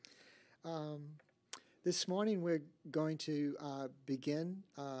Um, this morning we're going to begin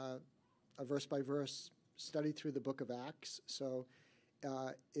a verse-by-verse study through the book of Acts. So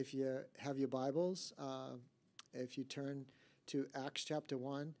if you have your Bibles, if you turn to Acts chapter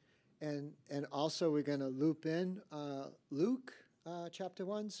 1, and also we're going to loop in Luke chapter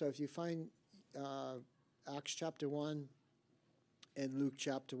 1. So if you find Acts chapter 1 and Luke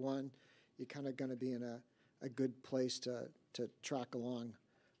chapter 1, you're kind of going to be in a good place to track along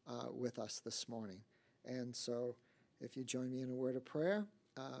with us this morning. And so if you join me in a word of prayer,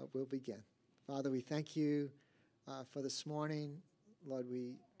 we'll begin. Father, we thank you for this morning. Lord,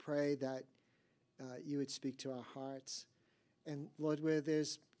 we pray that you would speak to our hearts. And Lord, where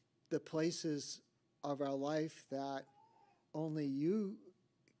there's the places of our life that only you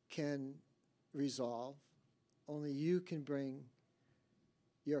can resolve, only you can bring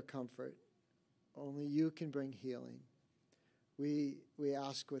your comfort, only you can bring healing. We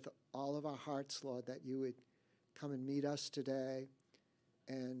ask with all of our hearts, Lord, that you would come and meet us today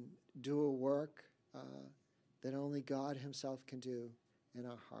and do a work that only God himself can do in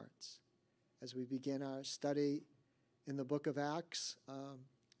our hearts. As we begin our study in the book of Acts,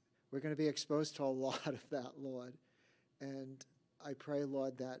 we're going to be exposed to a lot of that, Lord. And I pray,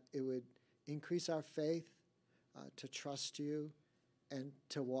 Lord, that it would increase our faith to trust you and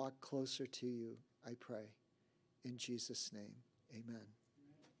to walk closer to you, I pray. In Jesus' name, amen.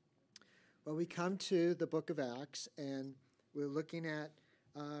 Well, we come to the book of Acts, and we're looking at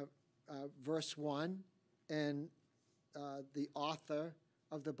verse 1, and the author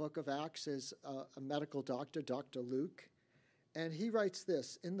of the book of Acts is a medical doctor, Dr. Luke, and he writes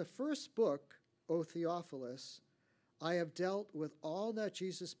this: "In the first book, O Theophilus, I have dealt with all that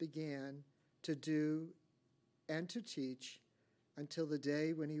Jesus began to do and to teach until the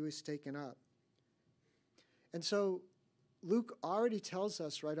day when he was taken up." And so Luke already tells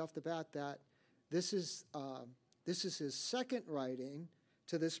us right off the bat that this is his second writing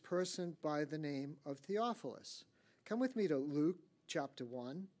to this person by the name of Theophilus. Come with me to Luke chapter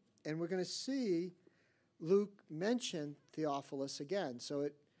 1, and we're going to see Luke mention Theophilus again. So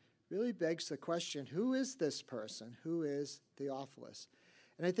it really begs the question, who is this person? Who is Theophilus?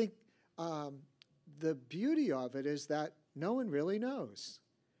 And I think the beauty of it is that no one really knows.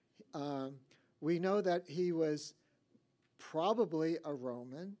 We know that he was probably a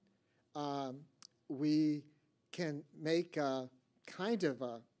Roman. We can make a kind of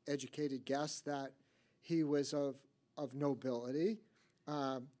a educated guess that he was of nobility.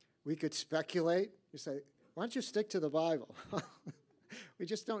 We could speculate. You say, why don't you stick to the Bible? We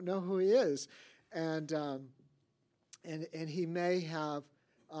just don't know who he is. And he may have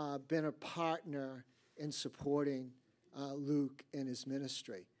been a partner in supporting Luke in his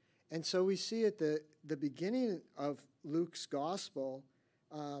ministry. And so we see at the beginning of Luke's gospel,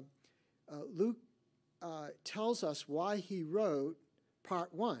 Luke tells us why he wrote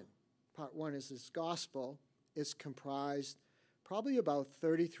part 1. Part 1 is his gospel. It's comprised probably about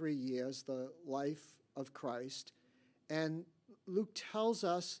 33 years, the life of Christ. And Luke tells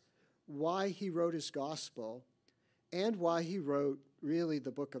us why he wrote his gospel and why he wrote really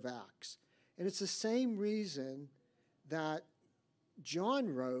the book of Acts. And it's the same reason that John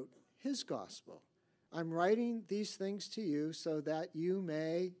wrote his gospel. I'm writing these things to you so that you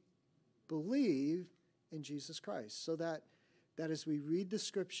may believe in Jesus Christ. So that as we read the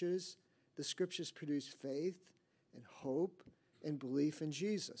scriptures produce faith and hope and belief in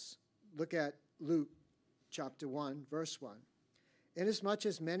Jesus. Look at Luke chapter 1, verse 1. "Inasmuch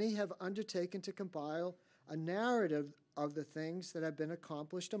as many have undertaken to compile a narrative of the things that have been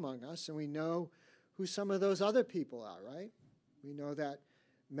accomplished among us," and we know who some of those other people are, right? We know that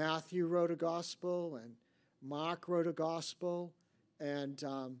Matthew wrote a gospel, and Mark wrote a gospel, and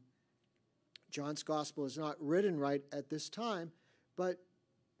John's gospel is not written right at this time, but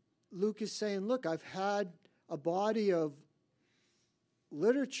Luke is saying, look, I've had a body of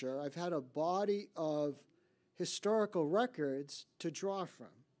literature, I've had a body of historical records to draw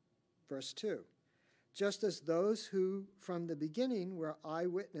from. Verse 2, "Just as those who from the beginning were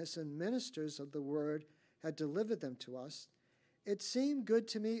eyewitness and ministers of the word had delivered them to us, it seemed good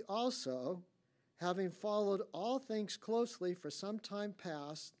to me also, having followed all things closely for some time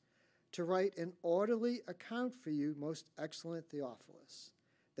past, to write an orderly account for you, most excellent Theophilus,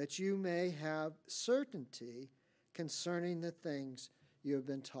 that you may have certainty concerning the things you have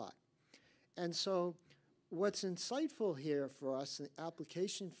been taught." And so what's insightful here for us, and the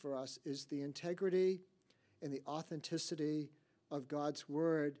application for us, is the integrity and the authenticity of God's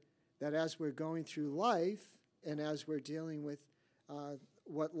word, that as we're going through life and as we're dealing with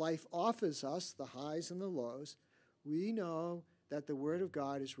what life offers us, the highs and the lows, we know that the Word of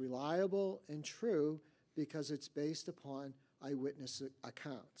God is reliable and true because it's based upon eyewitness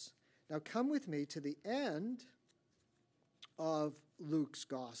accounts. Now come with me to the end of Luke's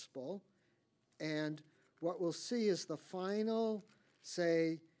gospel, and what we'll see is the final,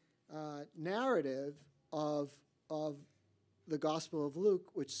 narrative of the Gospel of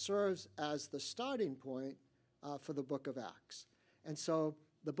Luke, which serves as the starting point for the book of Acts. And so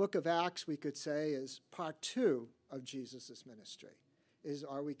the book of Acts, we could say, is part 2 of Jesus' ministry.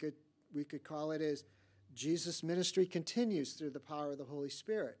 We could call it as Jesus' ministry continues through the power of the Holy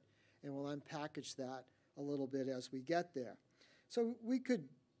Spirit. And we'll unpackage that a little bit as we get there. So we could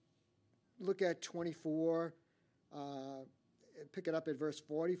look at 24, pick it up at verse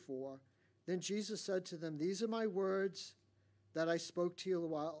 44. Then Jesus said to them, "These are my words that I spoke to you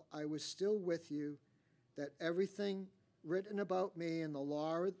while I was still with you, that everything written about me in the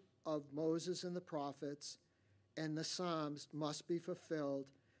law of Moses and the prophets and the Psalms must be fulfilled."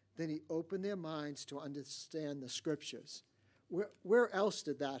 Then he opened their minds to understand the scriptures. Where else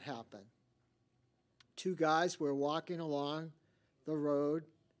did that happen? 2 guys were walking along the road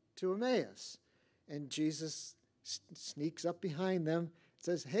to Emmaus, and Jesus sneaks up behind them and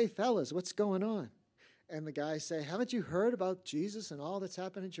says, "Hey, fellas, what's going on?" And the guys say, "Haven't you heard about Jesus and all that's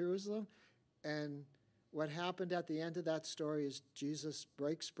happened in Jerusalem?" And what happened at the end of that story is Jesus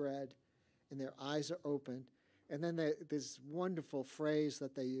breaks bread, and their eyes are opened. And then this wonderful phrase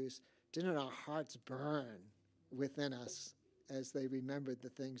that they use, "Didn't our hearts burn within us as they remembered the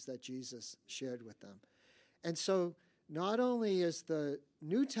things that Jesus shared with them?" And so not only is the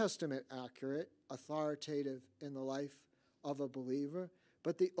New Testament accurate, authoritative in the life of a believer,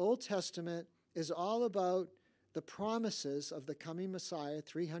 but the Old Testament is all about the promises of the coming Messiah,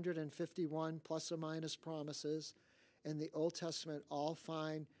 351 plus or minus promises, and the Old Testament all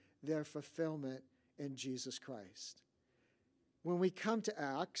find their fulfillment in Jesus Christ. When we come to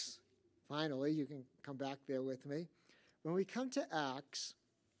Acts, finally, you can come back there with me. When we come to Acts,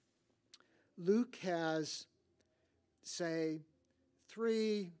 Luke has,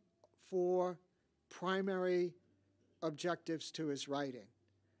 3, 4 primary objectives to his writing.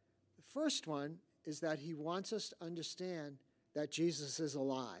 The first one is that he wants us to understand that Jesus is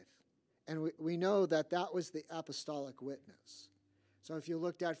alive. And we know that that was the apostolic witness. So if you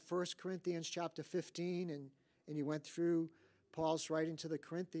looked at 1 Corinthians chapter 15 and you went through Paul's writing to the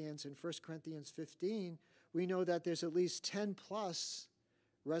Corinthians in 1 Corinthians 15, we know that there's at least 10 plus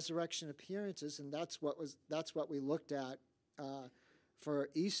resurrection appearances, and that's what we looked at for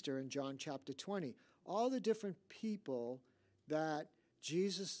Easter in John chapter 20. All the different people that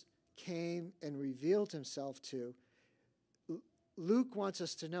Jesus came and revealed himself to. Luke wants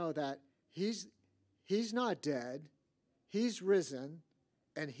us to know that he's not dead, he's risen,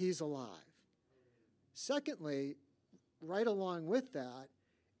 and he's alive. Secondly, right along with that,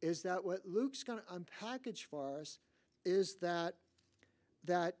 is that what Luke's going to unpackage for us is that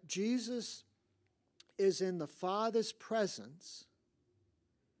Jesus is in the Father's presence,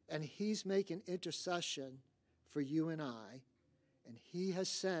 and he's making intercession for you and I, and he has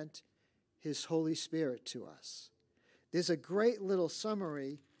sent his Holy Spirit to us. There's a great little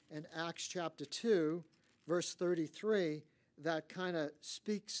summary in Acts chapter 2, verse 33, that kind of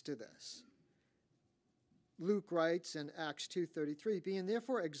speaks to this. Luke writes in Acts 2:33, "Being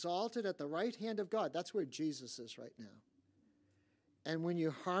therefore exalted at the right hand of God," that's where Jesus is right now. And when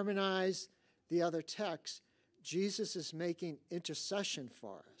you harmonize the other texts, Jesus is making intercession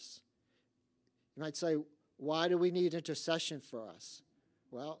for us. You might say, why do we need intercession for us?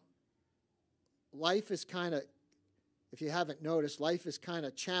 Well, life is kind of, if you haven't noticed, life is kind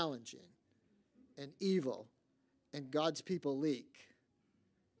of challenging and evil, and God's people leak.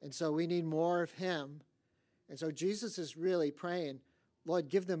 And so we need more of him. And so Jesus is really praying, Lord,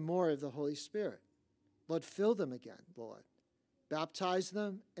 give them more of the Holy Spirit. Lord, fill them again, Lord. Baptize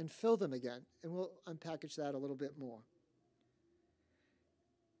them and fill them again. And we'll unpackage that a little bit more.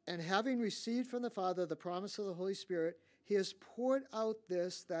 And having received from the Father the promise of the Holy Spirit, he has poured out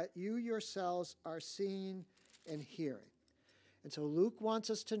this that you yourselves are seeing and hearing. And so Luke wants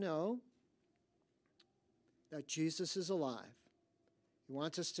us to know that Jesus is alive. He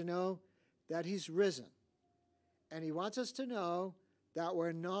wants us to know that he's risen. And he wants us to know that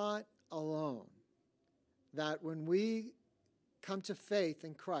we're not alone. That when we come to faith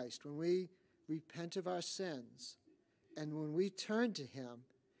in Christ, when we repent of our sins, and when we turn to him,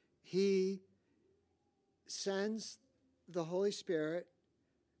 he sends the Holy Spirit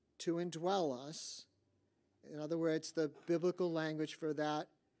to indwell us. In other words, the biblical language for that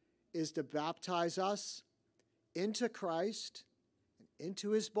is to baptize us into Christ,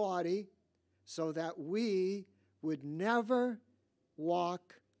 into his body, so that we would never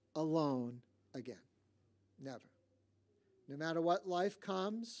walk alone again. Never. No matter what life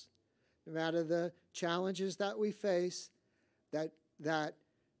comes, no matter the challenges that we face, that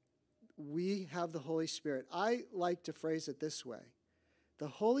we have the Holy Spirit. I like to phrase it this way. The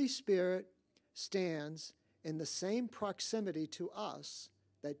Holy Spirit stands in the same proximity to us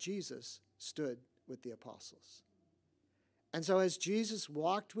that Jesus stood with the apostles. And so as Jesus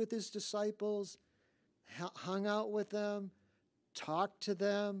walked with his disciples, hung out with them, talked to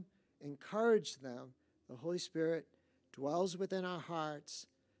them, encouraged them, the Holy Spirit dwells within our hearts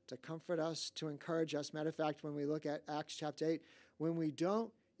to comfort us, to encourage us. Matter of fact, when we look at Acts chapter 8, when we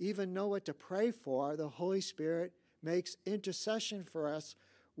don't even know what to pray for, the Holy Spirit makes intercession for us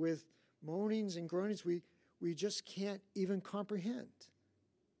with moanings and groanings we just can't even comprehend.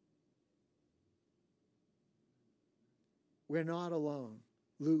 We're not alone.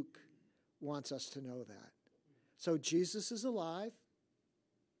 Luke wants us to know that. So Jesus is alive.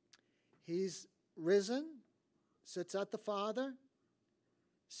 He's risen, sits at the Father,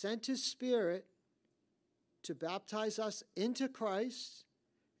 sent his Spirit to baptize us into Christ,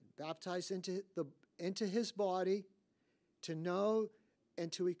 baptize into his body, to know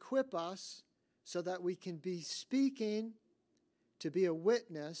and to equip us so that we can be speaking, to be a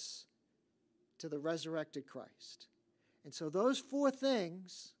witness to the resurrected Christ. And so those four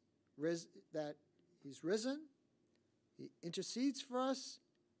things, that he's risen, he intercedes for us,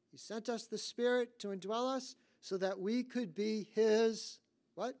 he sent us the Spirit to indwell us so that we could be his,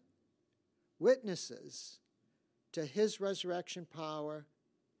 what? Witnesses to his resurrection power,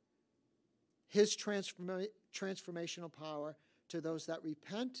 his transformational power to those that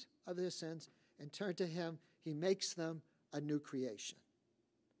repent of their sins and turn to him. He makes them a new creation.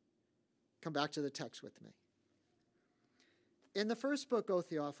 Come back to the text with me. In the first book, O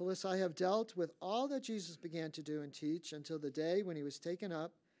Theophilus, I have dealt with all that Jesus began to do and teach until the day when he was taken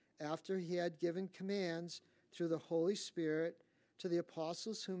up, after he had given commands through the Holy Spirit to the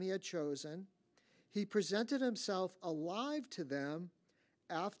apostles whom he had chosen. He presented himself alive to them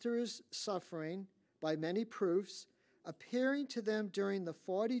after his suffering by many proofs, appearing to them during the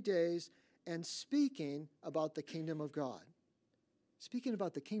 40 days and speaking about the kingdom of God. Speaking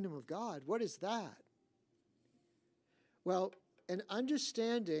about the kingdom of God, what is that? Well, an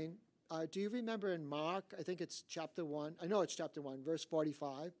understanding, do you remember in Mark, I think it's chapter 1, I know it's chapter 1, verse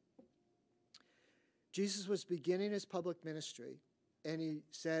 45. Jesus was beginning his public ministry, and he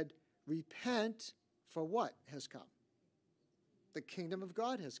said, repent for what has come? The kingdom of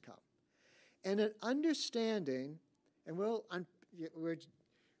God has come. And an understanding, and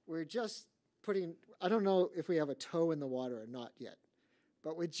we're just putting, I don't know if we have a toe in the water or not yet,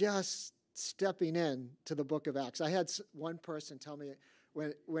 but we're just stepping in to the book of Acts. I had one person tell me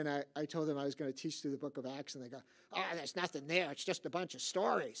when I told them I was going to teach through the book of Acts, and they go, oh, there's nothing there. It's just a bunch of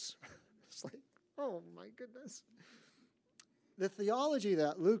stories. It's like, oh, my goodness. The theology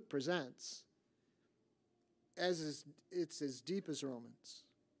that Luke presents, it's as deep as Romans.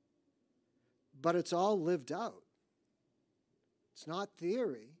 But it's all lived out. It's not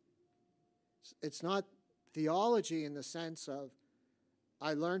theory. It's not theology in the sense of,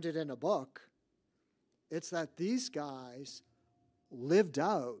 I learned it in a book. It's that these guys lived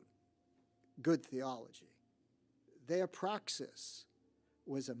out good theology. Their praxis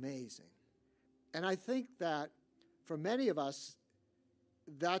was amazing. And I think that for many of us,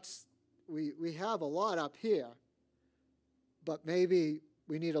 we have a lot up here, but maybe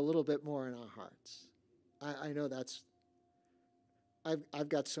we need a little bit more in our hearts. I know I've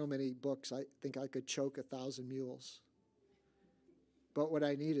got so many books, I think I could choke 1,000 mules. But what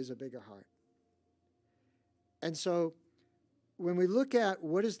I need is a bigger heart. And so when we look at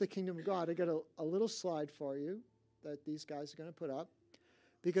what is the kingdom of God, I got a little slide for you that these guys are going to put up.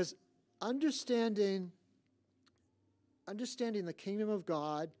 Because understanding the kingdom of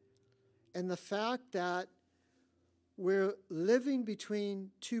God and the fact that we're living between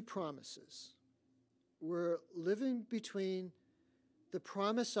two promises. We're living between the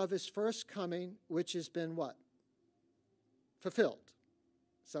promise of his first coming, which has been what? Fulfilled.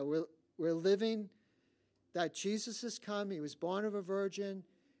 So we're living that Jesus has come. He was born of a virgin.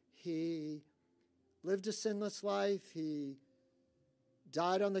 He lived a sinless life. He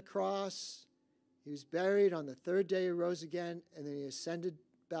died on the cross. He was buried. On the third day, he rose again, and then he ascended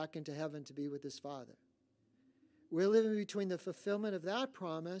back into heaven to be with his Father. We're living between the fulfillment of that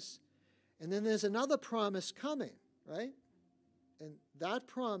promise, and then there's another promise coming, right? And that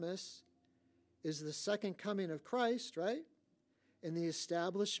promise is the second coming of Christ, right? And the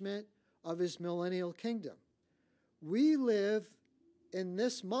establishment of his millennial kingdom. We live in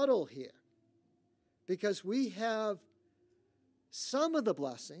this muddle here because we have some of the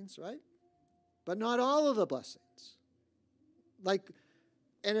blessings, right? But not all of the blessings.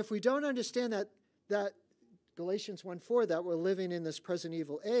 And if we don't understand that Galatians 1:4, that we're living in this present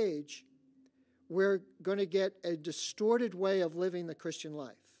evil age, we're going to get a distorted way of living the Christian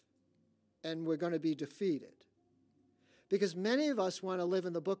life. And we're going to be defeated. Because many of us want to live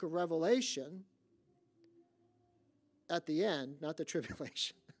in the book of Revelation at the end, not the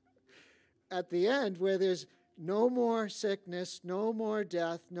tribulation, at the end where there's no more sickness, no more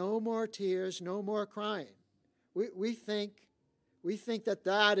death, no more tears, no more crying. We think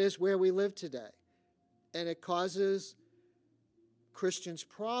that is where we live today. And it causes Christians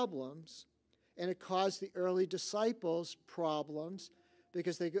problems, and it caused the early disciples problems,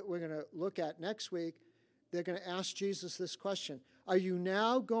 because we're going to look at next week, they're going to ask Jesus this question: are you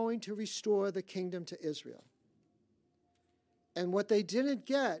now going to restore the kingdom to Israel? And what they didn't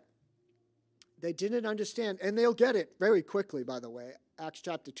get, they didn't understand, and they'll get it very quickly, by the way. Acts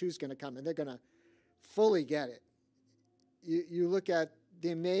chapter 2 is going to come, and they're going to fully get it. You look at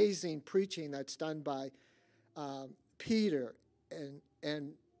the amazing preaching that's done by Peter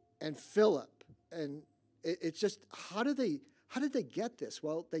and Philip, and it's just, how did they get this?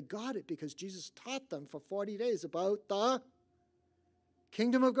 Well, they got it because Jesus taught them for 40 days about the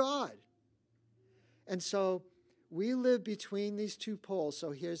kingdom of God. And so we live between these two poles.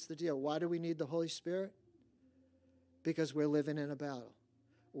 So here's the deal. Why do we need the Holy Spirit? Because we're living in a battle.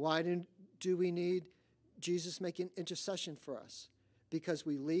 Why do we need Jesus making intercession for us? Because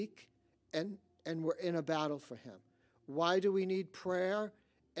we leak and we're in a battle for him. Why do we need prayer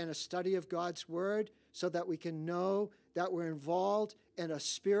and a study of God's word? So that we can know that we're involved in a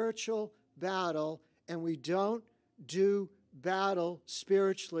spiritual battle, and we don't do battle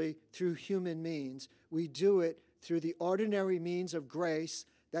spiritually through human means. We do it through the ordinary means of grace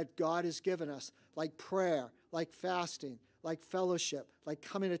that God has given us, like prayer, like fasting, like fellowship, like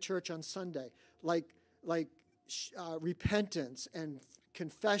coming to church on Sunday, like repentance and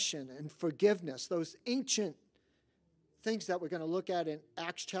confession and forgiveness, those ancient things that we're going to look at in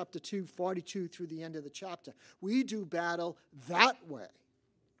Acts chapter 2, 42 through the end of the chapter. We do battle that way.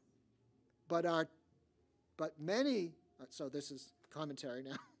 But many, so this is commentary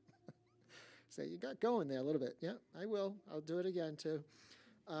now. So you got going there a little bit. Yeah, I will. I'll do it again too.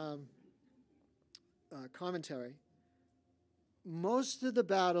 Commentary. Most of the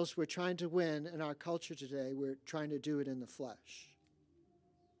battles we're trying to win in our culture today, we're trying to do it in the flesh.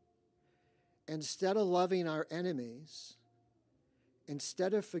 Instead of loving our enemies,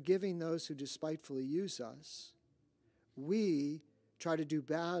 instead of forgiving those who despitefully use us, we try to do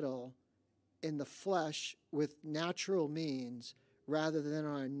battle in the flesh with natural means rather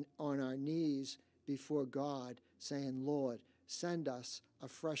than on our knees before God, saying, Lord, send us a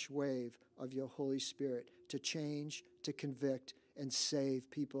fresh wave of your Holy Spirit to change, to convict, and save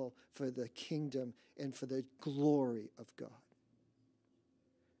people for the kingdom and for the glory of God.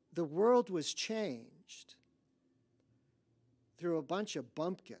 The world was changed through a bunch of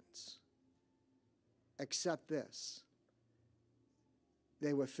bumpkins, except this.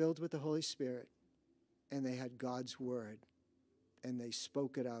 They were filled with the Holy Spirit, and they had God's word, and they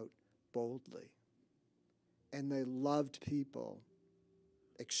spoke it out boldly. And they loved people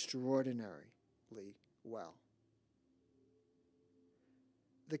extraordinarily well.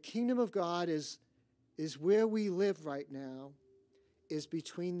 The kingdom of God is where we live right now, is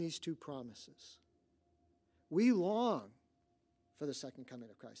between these two promises. We long for the second coming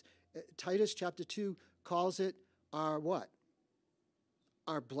of Christ. Titus chapter 2 calls it our what?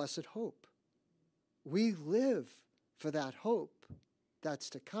 Our blessed hope. We live for that hope that's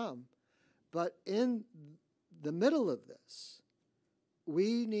to come. But in the middle of this,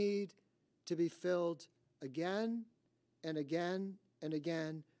 we need to be filled again and again and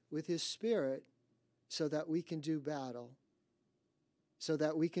again with his Spirit so that we can do battle, so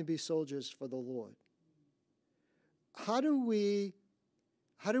that we can be soldiers for the Lord. How do we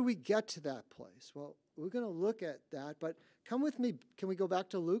get to that place? Well, we're going to look at that, but come with me. Can we go back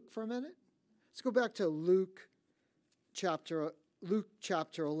to Luke for a minute? Let's go back to Luke chapter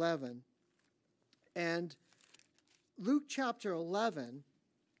 11. And Luke chapter 11,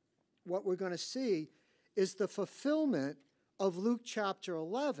 what we're going to see is the fulfillment of Luke chapter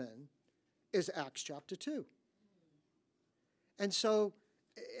 11 is Acts chapter 2. And so,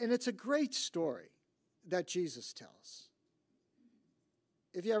 and it's a great story that Jesus tells.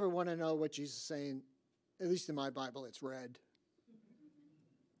 If you ever want to know what Jesus is saying, at least in my Bible, it's red.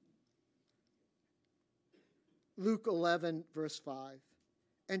 Luke 11, verse 5.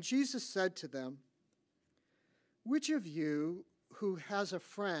 And Jesus said to them, which of you who has a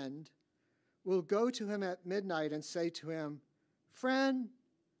friend will go to him at midnight and say to him, Friend,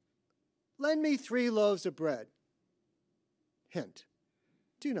 lend me 3 loaves of bread. Hint,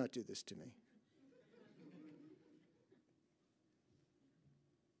 do not do this to me.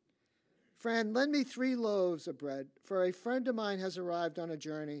 Friend, lend me 3 loaves of bread, for a friend of mine has arrived on a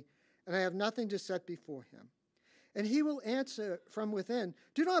journey, and I have nothing to set before him. And he will answer from within,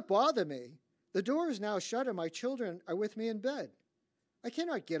 do not bother me. The door is now shut, and my children are with me in bed. I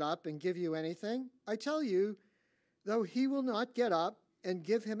cannot get up and give you anything. I tell you, though he will not get up and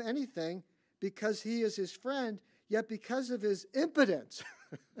give him anything because he is his friend, yet because of his impotence,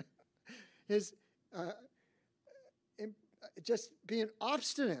 his just being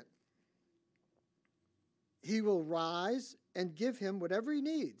obstinate, he will rise and give him whatever he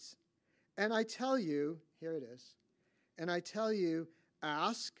needs. And I tell you, here it is, and I tell you,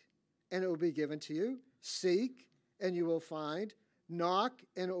 ask, and it will be given to you. Seek, and you will find. Knock,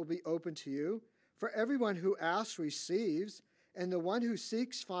 and it will be open to you. For everyone who asks receives, and the one who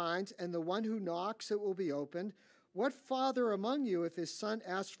seeks finds, and the one who knocks it will be opened. What father among you, if his son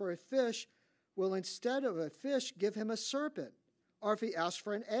asks for a fish, will instead of a fish give him a serpent? Or if he asks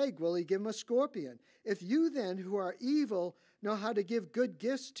for an egg, will he give him a scorpion? If you then, who are evil, know how to give good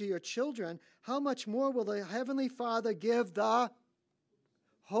gifts to your children, how much more will the Heavenly Father give the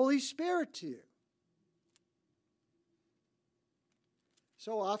Holy Spirit to you?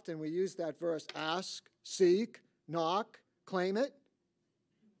 So often we use that verse, ask, seek, knock, claim it.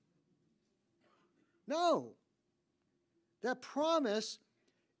 No. That promise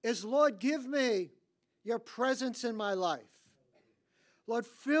is, Lord, give me your presence in my life. Lord,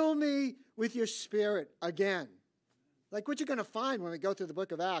 fill me with your Spirit again. Like what you're going to find when we go through the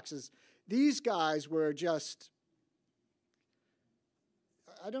book of Acts is these guys were just,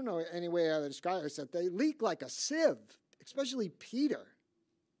 I don't know any way to describe it, except they leak like a sieve, especially Peter.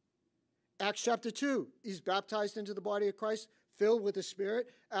 Acts chapter 2, he's baptized into the body of Christ, filled with the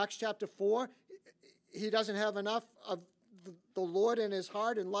Spirit. Acts chapter 4, he doesn't have enough of the Lord in his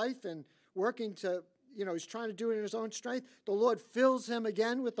heart and life and working to, he's trying to do it in his own strength. The Lord fills him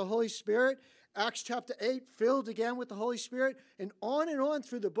again with the Holy Spirit. Acts chapter 8, filled again with the Holy Spirit. And on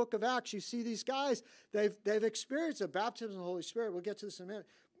through the book of Acts, you see these guys, they've experienced a baptism of the Holy Spirit. We'll get to this in a minute,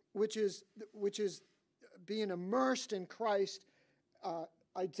 which is being immersed in Christ,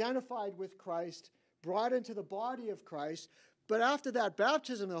 identified with Christ, brought into the body of Christ. But after that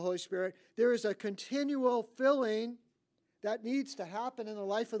baptism of the Holy Spirit, there is a continual filling that needs to happen in the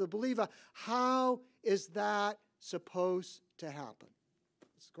life of the believer. How is that supposed to happen?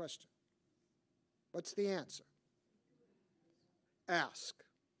 That's the question. What's the answer? Ask.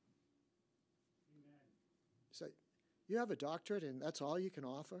 Say, you have a doctorate and that's all you can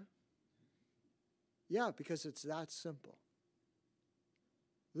offer? Yeah, because it's that simple.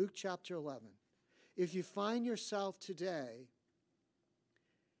 Luke chapter 11. If you find yourself today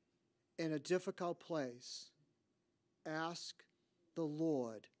in a difficult place, ask the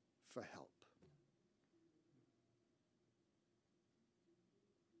Lord for help.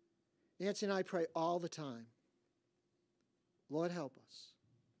 Nancy and I pray all the time, Lord, help us.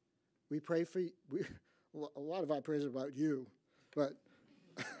 We pray for you. A lot of our prayers are about you, but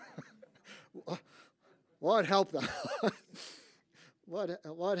Lord, help them.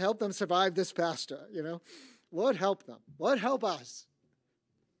 Lord, help them survive this pastor, Lord, help them. Lord, help us.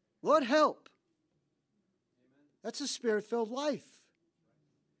 Lord, help. That's a Spirit-filled life.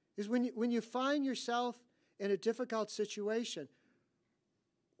 Is when you find yourself in a difficult situation,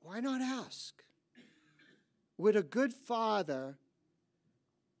 why not ask? Would a good father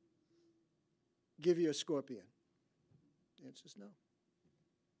give you a scorpion? The answer is no.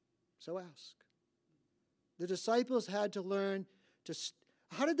 So ask. The disciples had to learn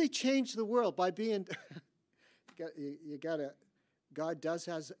how did they change the world? By being, God does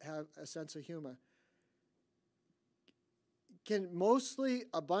have a sense of humor. Can mostly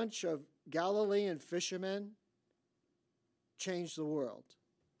a bunch of Galilean fishermen change the world?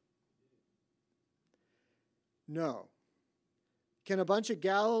 No. Can a bunch of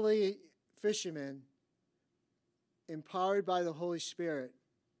Galilee fishermen, empowered by the Holy Spirit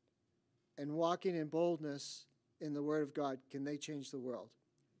and walking in boldness in the Word of God, can they change the world?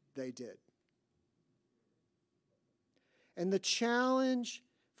 They did. And the challenge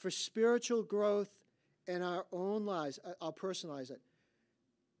for spiritual growth in our own lives, I'll personalize it.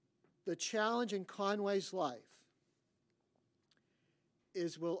 The challenge in Conway's life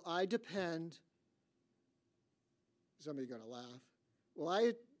is, will I depend, somebody's going to laugh, will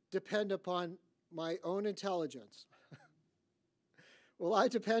I depend upon my own intelligence? Will I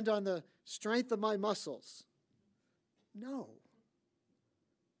depend on the strength of my muscles? No.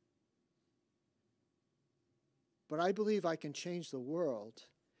 But I believe I can change the world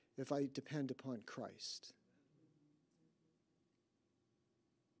if I depend upon Christ.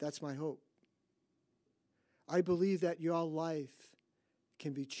 That's my hope. I believe that your life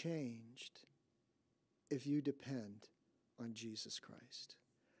can be changed if you depend on Jesus Christ.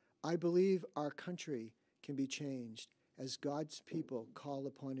 I believe our country can be changed as God's people call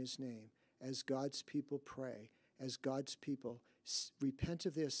upon his name, as God's people pray, as God's people repent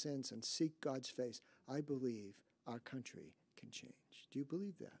of their sins and seek God's face. I believe our country can change. Do you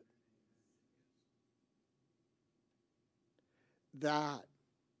believe that? That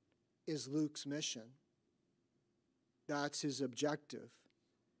is Luke's mission. That's his objective,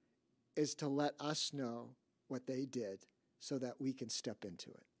 is to let us know what they did so that we can step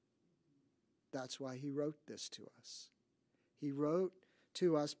into it. That's why he wrote this to us. He wrote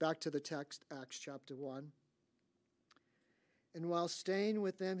to us, back to the text, Acts chapter 1. And while staying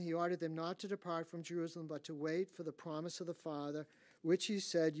with them, he ordered them not to depart from Jerusalem, but to wait for the promise of the Father, which he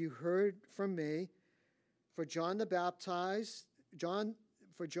said, "You heard from me. For John baptized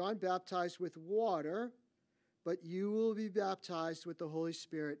with water, but you will be baptized with the Holy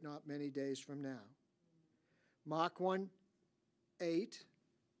Spirit not many days from now." Mark 1:8,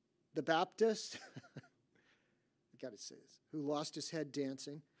 the Baptist, I got to say this, who lost his head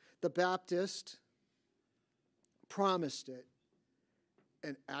dancing, the Baptist promised it.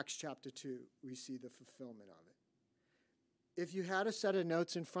 In Acts chapter 2, we see the fulfillment of it. If you had a set of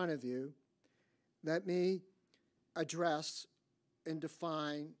notes in front of you, let me address and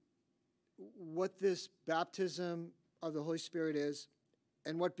define what this baptism of the Holy Spirit is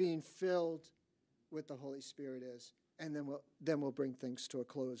and what being filled with the Holy Spirit is. And then we'll bring things to a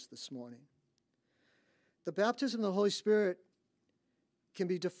close this morning. The baptism of the Holy Spirit can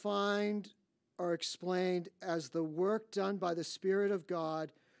be defined or explained as the work done by the Spirit of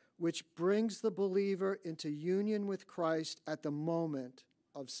God, which brings the believer into union with Christ at the moment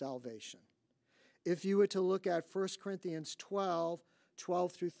of salvation. If you were to look at 1 Corinthians 12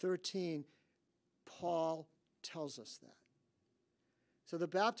 through 13, Paul tells us that. So the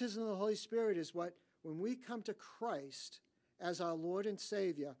baptism of the Holy Spirit is what, when we come to Christ as our Lord and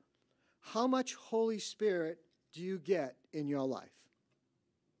Savior, how much Holy Spirit do you get in your life?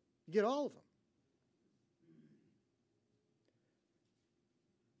 You get all of them.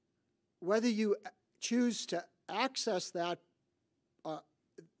 Whether you choose to access that,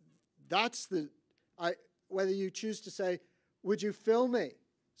 whether you choose to say, "Would you fill me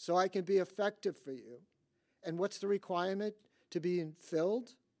so I can be effective for you?" And what's the requirement to be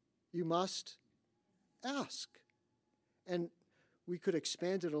filled? You must ask. And we could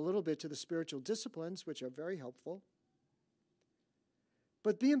expand it a little bit to the spiritual disciplines, which are very helpful.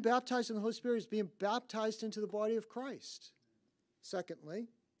 But being baptized in the Holy Spirit is being baptized into the body of Christ. Secondly,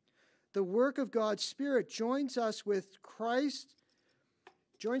 the work of God's Spirit joins us with Christ,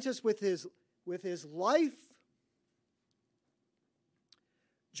 joins us with his life,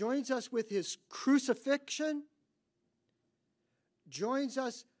 joins us with his crucifixion, joins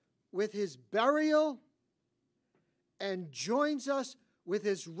us with his burial, and joins us with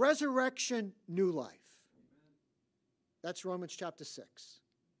his resurrection, new life. That's Romans chapter 6.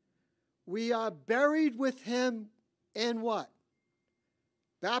 We are buried with him in what?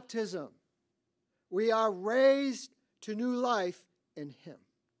 Baptism. We are raised to new life in him.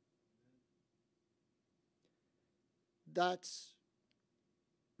 That's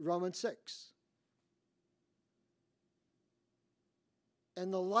Romans 6.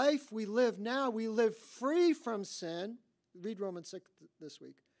 And the life we live now, we live free from sin. Read Romans 6 this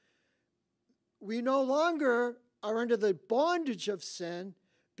week. We no longer are under the bondage of sin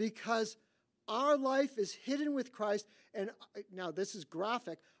because our life is hidden with Christ. And now this is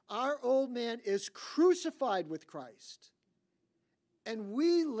graphic. Our old man is crucified with Christ. And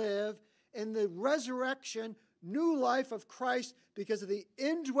we live in the resurrection, new life of Christ because of the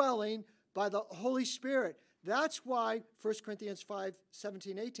indwelling by the Holy Spirit. That's why 1 Corinthians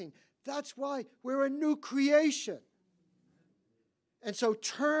 5:17-18. That's why we're a new creation. And so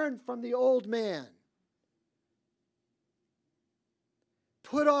turn from the old man.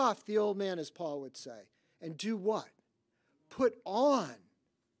 Put off the old man, as Paul would say. And do what? Put on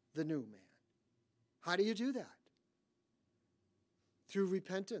the new man. How do you do that? Through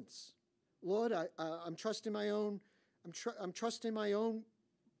repentance. Lord, I'm trusting my own. I'm trusting my own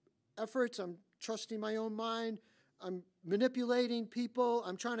efforts. I'm trusting my own mind. I'm manipulating people.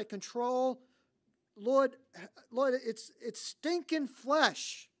 I'm trying to control. Lord, it's stinking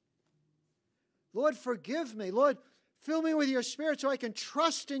flesh. Lord, forgive me. Lord, fill me with your Spirit so I can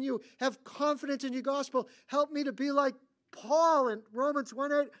trust in you, have confidence in your gospel. Help me to be like Paul in Romans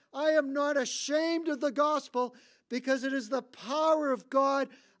 1:8. I am not ashamed of the gospel because it is the power of God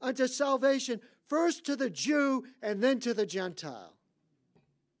unto salvation, first to the Jew and then to the Gentile.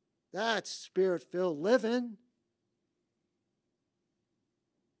 That's Spirit-filled living.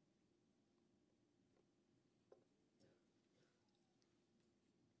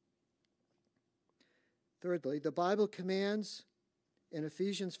 Thirdly, the Bible commands in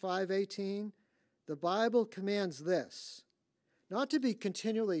Ephesians 5:18, the Bible commands this, not to be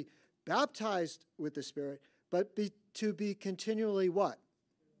continually baptized with the Spirit, but to be continually what?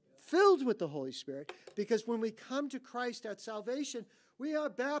 Filled with the Holy Spirit. Because when we come to Christ at salvation, we are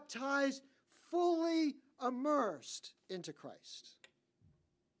baptized fully immersed into Christ.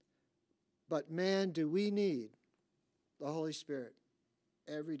 But man, do we need the Holy Spirit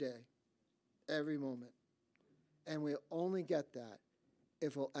every day, every moment. And we'll only get that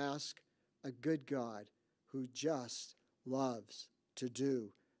if we'll ask a good God who just loves to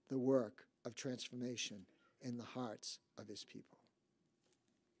do the work of transformation in the hearts of his people.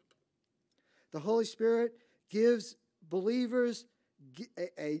 The Holy Spirit gives believers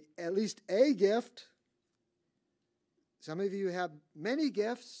at least a gift. Some of you have many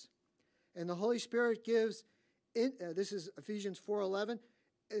gifts, and the Holy Spirit gives, this is Ephesians 4:11,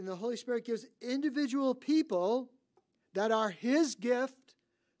 and the Holy Spirit gives individual people that are his gift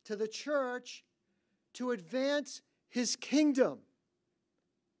to the church to advance his kingdom,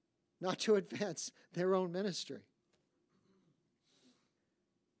 not to advance their own ministry.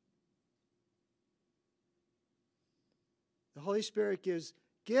 The Holy Spirit gives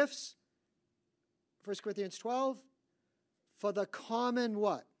gifts, 1 Corinthians 12, for the common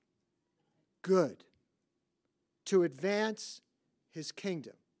what? Good. To advance his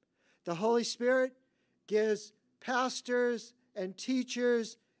kingdom. The Holy Spirit gives pastors and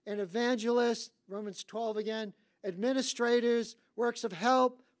teachers and evangelists, Romans 12 again, administrators, works of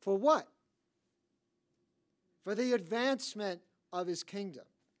help, for what? For the advancement of his kingdom.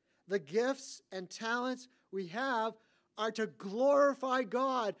 The gifts and talents we have are to glorify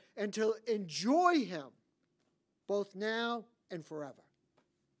God and to enjoy him, both now and forever.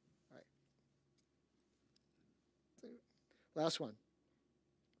 All right. Last one.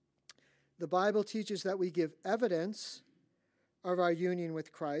 The Bible teaches that we give evidence of our union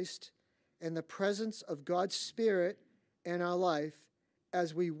with Christ and the presence of God's Spirit in our life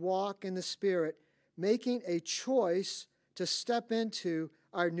as we walk in the Spirit, making a choice to step into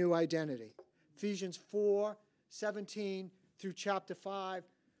our new identity. Ephesians 4:17 through chapter 5,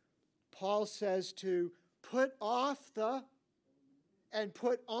 Paul says to put off and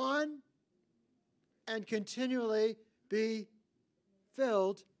put on and continually be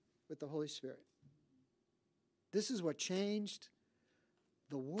filled with the Holy Spirit. This is what changed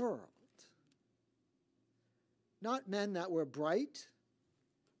the world. Not men that were bright,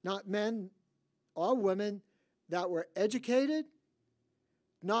 not men or women that were educated,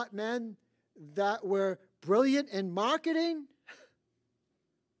 not men that were brilliant in marketing,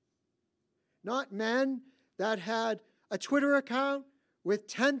 not men that had a Twitter account with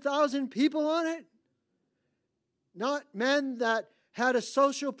 10,000 people on it, not men that had a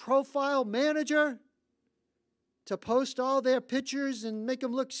social profile manager to post all their pictures and make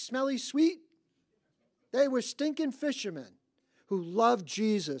them look smelly sweet. They were stinking fishermen who loved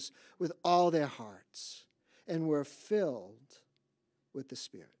Jesus with all their hearts and were filled with the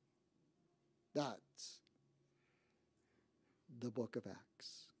Spirit. That's the book of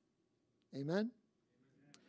Acts. Amen?